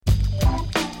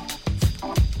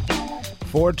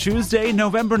For Tuesday,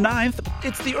 November 9th,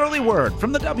 it's the early word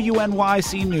from the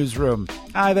WNYC newsroom.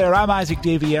 Hi there, I'm Isaac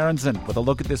Davey Aronson with a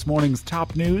look at this morning's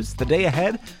top news, the day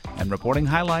ahead, and reporting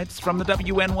highlights from the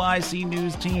WNYC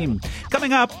news team.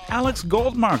 Coming up, Alex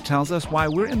Goldmark tells us why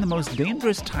we're in the most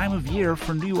dangerous time of year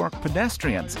for New York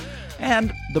pedestrians.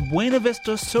 And the Buena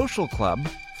Vista Social Club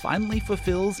finally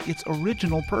fulfills its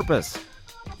original purpose.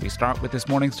 We start with this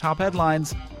morning's top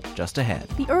headlines, just ahead.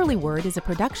 The Early Word is a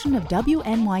production of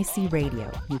WNYC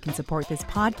Radio. You can support this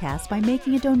podcast by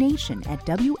making a donation at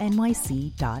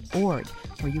WNYC.org,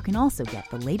 where you can also get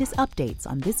the latest updates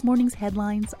on this morning's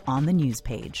headlines on the news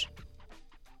page.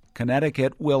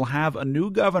 Connecticut will have a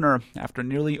new governor after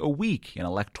nearly a week in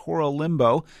electoral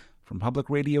limbo. From public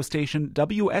radio station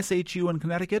WSHU in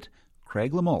Connecticut,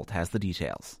 Craig Lamolt has the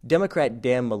details. Democrat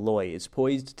Dan Malloy is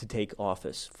poised to take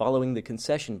office following the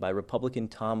concession by Republican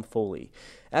Tom Foley.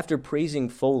 After praising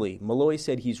Foley, Malloy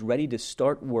said he's ready to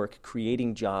start work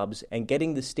creating jobs and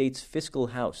getting the state's fiscal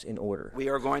house in order. We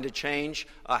are going to change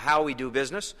how we do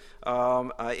business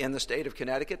in the state of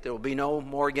Connecticut. There will be no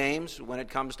more games when it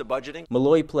comes to budgeting.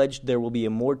 Malloy pledged there will be a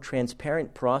more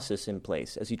transparent process in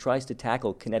place as he tries to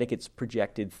tackle Connecticut's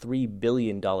projected $3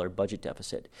 billion budget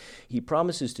deficit. He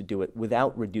promises to do it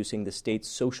without reducing the state's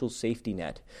social safety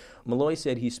net. Malloy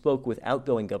said he spoke with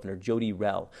outgoing Governor Jody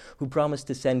Rell, who promised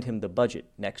to send him the budget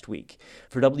next week.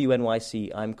 For WNYC,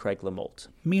 I'm Craig Lamolt.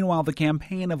 Meanwhile, the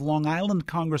campaign of Long Island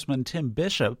Congressman Tim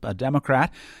Bishop, a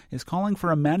Democrat, is calling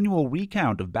for a manual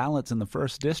recount of ballots in the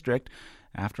 1st District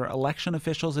after election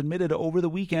officials admitted over the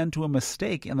weekend to a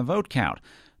mistake in the vote count.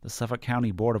 The Suffolk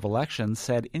County Board of Elections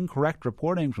said incorrect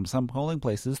reporting from some polling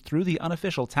places threw the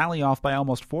unofficial tally off by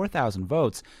almost 4,000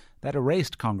 votes. That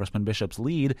erased Congressman Bishop's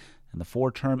lead, and the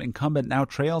 4-term incumbent now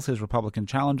trails his Republican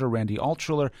challenger Randy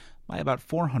Altshuler by about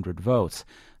 400 votes.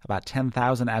 About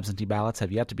 10,000 absentee ballots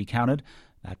have yet to be counted.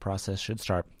 That process should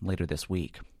start later this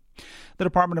week. The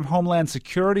Department of Homeland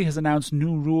Security has announced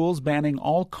new rules banning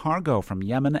all cargo from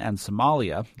Yemen and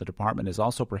Somalia. The department is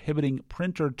also prohibiting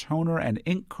printer, toner, and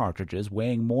ink cartridges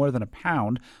weighing more than a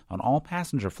pound on all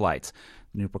passenger flights.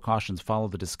 The new precautions follow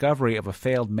the discovery of a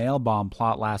failed mail bomb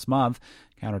plot last month.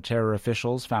 Counter-terror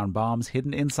officials found bombs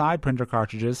hidden inside printer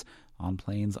cartridges on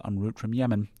planes en route from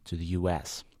Yemen to the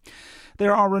U.S.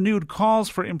 There are renewed calls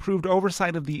for improved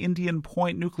oversight of the Indian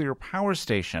Point nuclear power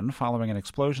station following an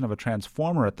explosion of a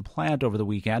transformer at the plant over the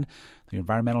weekend. The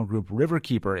environmental group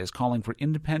Riverkeeper is calling for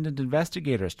independent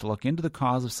investigators to look into the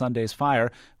cause of Sunday's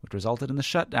fire, which resulted in the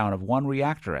shutdown of one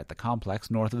reactor at the complex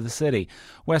north of the city.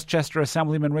 Westchester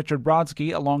Assemblyman Richard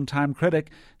Brodsky, a longtime critic,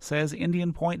 says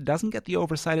Indian Point doesn't get the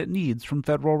oversight it needs from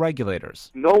federal regulators.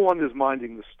 No one is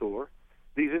minding the store.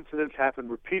 These incidents happen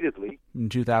repeatedly. In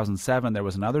 2007, there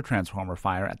was another transformer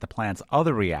fire at the plant's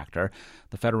other reactor.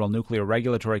 The Federal Nuclear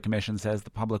Regulatory Commission says the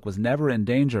public was never in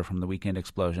danger from the weekend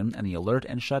explosion, and the alert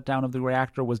and shutdown of the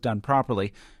reactor was done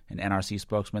properly. An NRC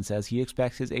spokesman says he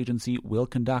expects his agency will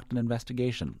conduct an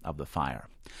investigation of the fire.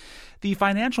 The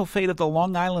financial fate of the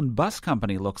Long Island Bus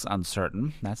Company looks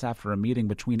uncertain. That's after a meeting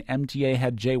between MTA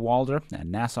head Jay Walder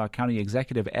and Nassau County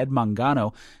Executive Ed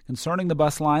Mangano concerning the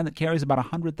bus line that carries about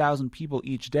 100,000 people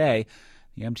each day.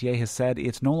 The MTA has said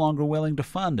it's no longer willing to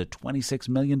fund a $26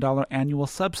 million annual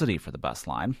subsidy for the bus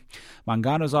line.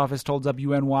 Mangano's office told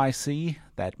WNYC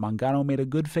that Mangano made a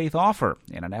good faith offer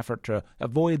in an effort to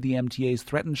avoid the MTA's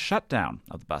threatened shutdown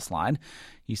of the bus line.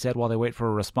 He said while they wait for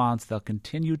a response, they'll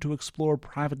continue to explore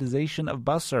privatization of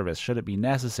bus service should it be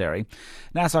necessary.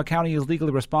 Nassau County is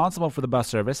legally responsible for the bus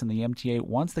service, and the MTA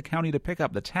wants the county to pick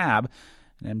up the tab.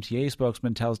 An MTA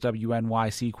spokesman tells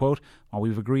WNYC, quote, "While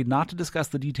we've agreed not to discuss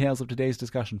the details of today's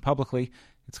discussion publicly,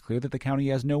 it's clear that the county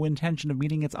has no intention of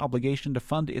meeting its obligation to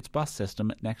fund its bus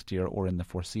system next year or in the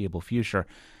foreseeable future."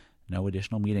 No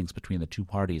additional meetings between the two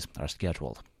parties are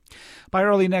scheduled. By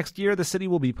early next year, the city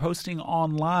will be posting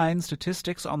online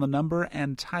statistics on the number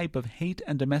and type of hate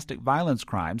and domestic violence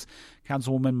crimes.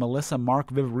 Councilwoman Melissa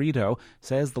Mark Viverito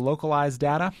says the localized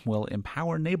data will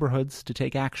empower neighborhoods to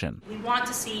take action. We want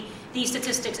to see these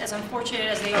statistics, as unfortunate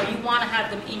as they are, you want to have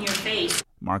them in your face.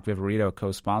 Mark Viverito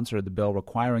co-sponsored the bill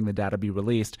requiring the data be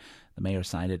released. The mayor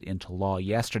signed it into law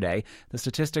yesterday. The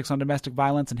statistics on domestic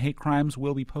violence and hate crimes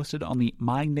will be posted on the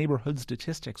My Neighborhood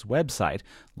Statistics website,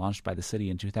 launched by the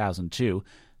city in 2002.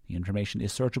 The information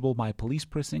is searchable by police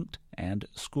precinct and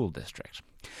school district.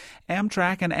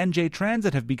 Amtrak and NJ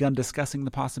Transit have begun discussing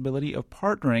the possibility of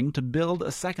partnering to build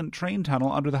a second train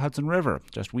tunnel under the Hudson River,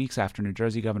 just weeks after New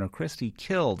Jersey Governor Christie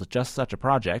killed just such a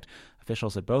project.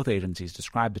 Officials at both agencies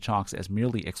described the talks as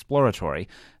merely exploratory.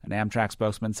 An Amtrak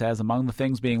spokesman says among the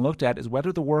things being looked at is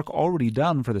whether the work already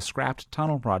done for the scrapped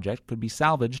tunnel project could be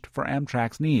salvaged for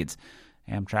Amtrak's needs.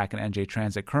 Amtrak and NJ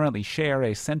Transit currently share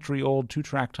a century-old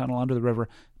 2-track tunnel under the river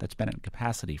that's been at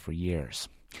capacity for years.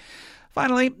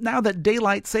 Finally, now that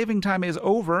daylight saving time is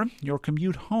over, your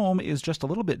commute home is just a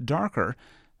little bit darker.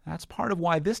 That's part of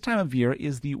why this time of year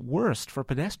is the worst for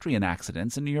pedestrian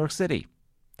accidents in New York City.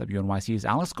 WNYC's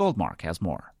Alex Goldmark has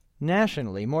more.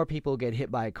 Nationally, more people get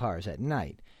hit by cars at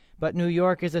night, but New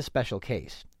York is a special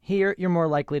case. Here, you're more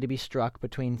likely to be struck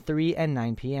between 3 and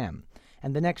 9 p.m.,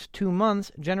 and the next 2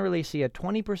 months generally see a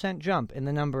 20% jump in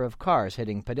the number of cars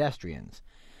hitting pedestrians.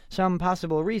 Some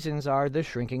possible reasons are the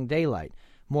shrinking daylight.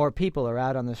 More people are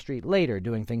out on the street later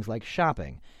doing things like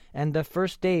shopping, and the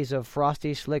first days of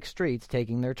frosty, slick streets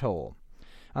taking their toll.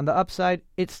 On the upside,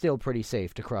 it's still pretty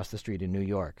safe to cross the street in New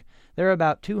York. There are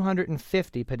about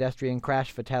 250 pedestrian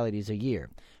crash fatalities a year,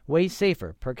 way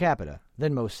safer per capita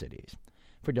than most cities.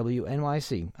 For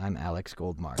WNYC, I'm Alex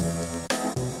Goldmark.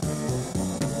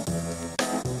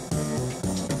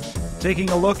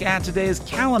 Taking a look at today's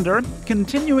calendar,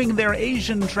 continuing their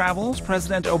Asian travels,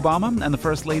 President Obama and the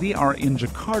First Lady are in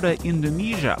Jakarta,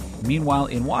 Indonesia. Meanwhile,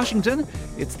 in Washington,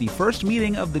 it's the first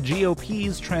meeting of the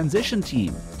GOP's transition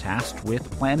team, tasked with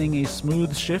planning a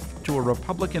smooth shift to a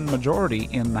Republican majority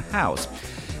in the House.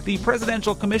 The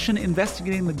Presidential Commission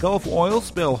investigating the Gulf oil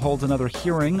spill holds another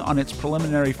hearing on its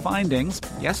preliminary findings.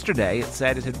 Yesterday, it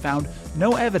said it had found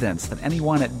no evidence that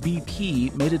anyone at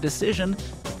BP made a decision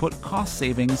to put cost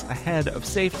savings ahead of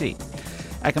safety.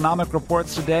 Economic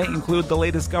reports today include the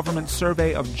latest government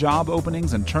survey of job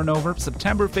openings and turnover,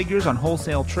 September figures on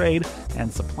wholesale trade,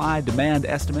 and supply-demand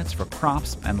estimates for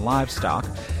crops and livestock.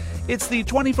 It's the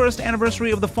 21st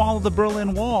anniversary of the fall of the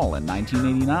Berlin Wall in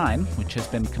 1989, which has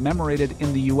been commemorated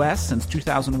in the U.S. since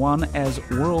 2001 as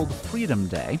World Freedom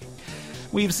Day.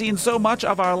 We've seen so much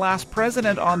of our last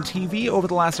president on TV over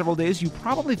the last several days, you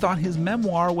probably thought his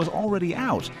memoir was already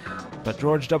out. But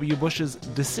George W. Bush's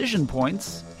Decision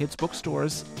Points hits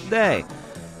bookstores today.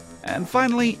 And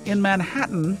finally, in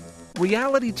Manhattan,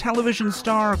 reality television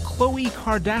star Khloe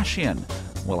Kardashian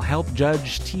will help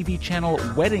judge TV channel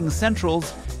Wedding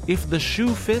Central's If the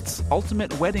Shoe Fits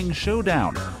Ultimate Wedding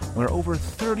Showdown, where over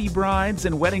 30 brides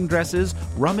in wedding dresses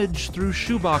rummage through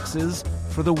shoeboxes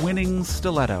for the winning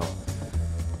stiletto.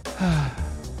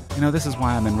 This is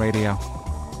why I'm in radio.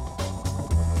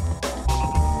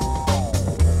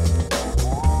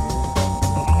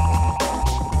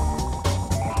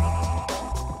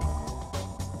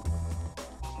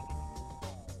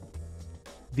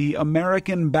 The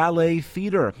American Ballet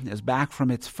Theater is back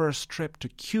from its first trip to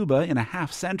Cuba in a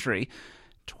half-century.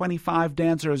 25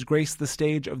 dancers graced the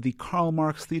stage of the Karl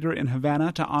Marx Theater in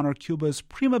Havana to honor Cuba's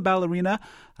prima ballerina,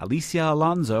 Alicia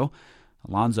Alonso.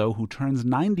 Alonso, who turns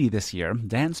 90 this year,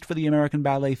 danced for the American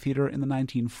Ballet Theater in the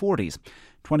 1940s.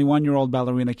 21-year-old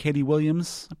ballerina Katie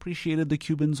Williams appreciated the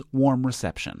Cubans' warm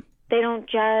reception. They don't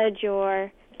judge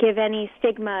or give any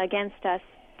stigma against us,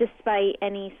 despite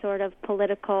any sort of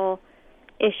political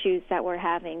issues that we're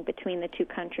having between the two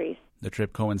countries. The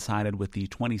trip coincided with the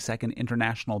 22nd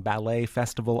International Ballet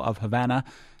Festival of Havana.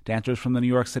 Dancers from the New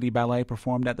York City Ballet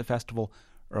performed at the festival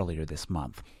earlier this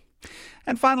month.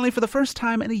 And finally, for the first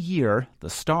time in a year,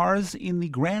 the stars in the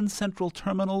Grand Central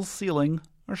Terminal's ceiling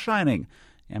are shining.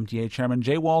 MTA Chairman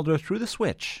Jay Walder threw the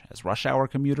switch as rush hour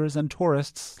commuters and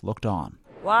tourists looked on.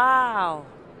 Wow!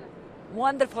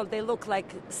 Wonderful. They look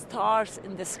like stars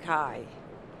in the sky.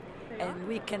 And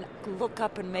we can look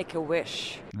up and make a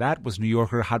wish. That was New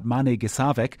Yorker Hatmane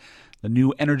Gisavik. The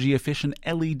new energy-efficient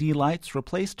LED lights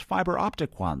replaced fiber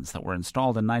optic ones that were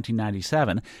installed in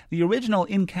 1997. The original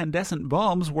incandescent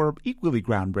bulbs were equally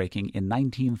groundbreaking in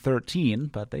 1913,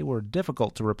 but they were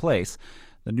difficult to replace.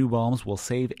 The new bulbs will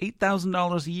save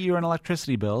 $8,000 a year in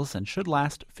electricity bills and should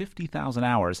last 50,000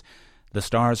 hours. The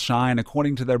stars shine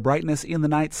according to their brightness in the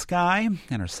night sky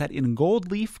and are set in gold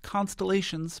leaf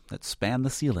constellations that span the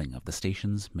ceiling of the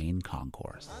station's main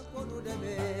concourse.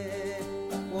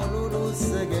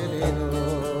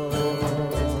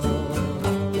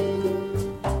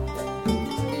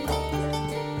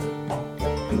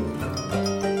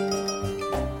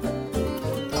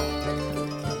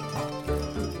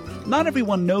 Not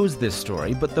everyone knows this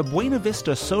story, but the Buena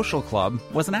Vista Social Club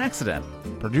was an accident.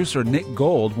 Producer Nick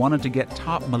Gold wanted to get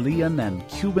top Malian and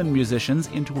Cuban musicians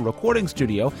into a recording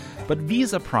studio, but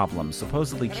visa problems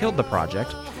supposedly killed the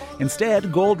project.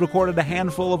 Instead, Gold recorded a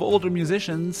handful of older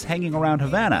musicians hanging around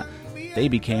Havana. They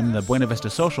became the Buena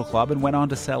Vista Social Club and went on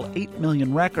to sell 8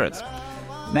 million records.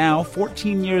 Now,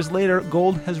 14 years later,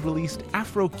 Gold has released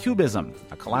Afro-Cubism,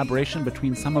 a collaboration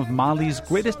between some of Mali's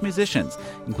greatest musicians,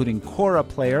 including kora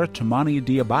player Toumani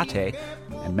Diabate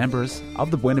and members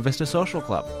of the Buena Vista Social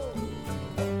Club.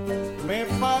 Me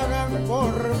pagan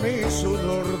por mi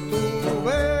sudor, tu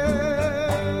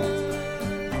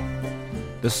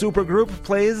The supergroup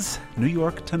plays New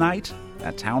York Tonight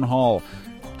at Town Hall.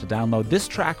 To download this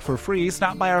track for free,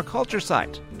 stop by our culture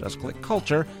site. Just click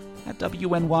Culture at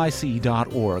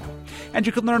wnyc.org. And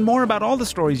you can learn more about all the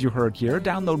stories you heard here,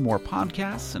 download more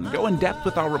podcasts, and go in depth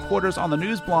with our reporters on the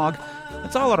news blog.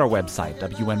 It's all at our website,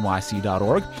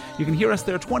 wnyc.org. You can hear us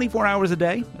there 24 hours a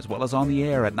day, as well as on the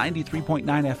air at 93.9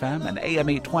 FM and AM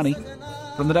 820.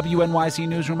 From the WNYC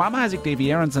Newsroom, I'm Isaac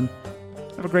Davy Aronson.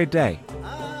 Have a great day.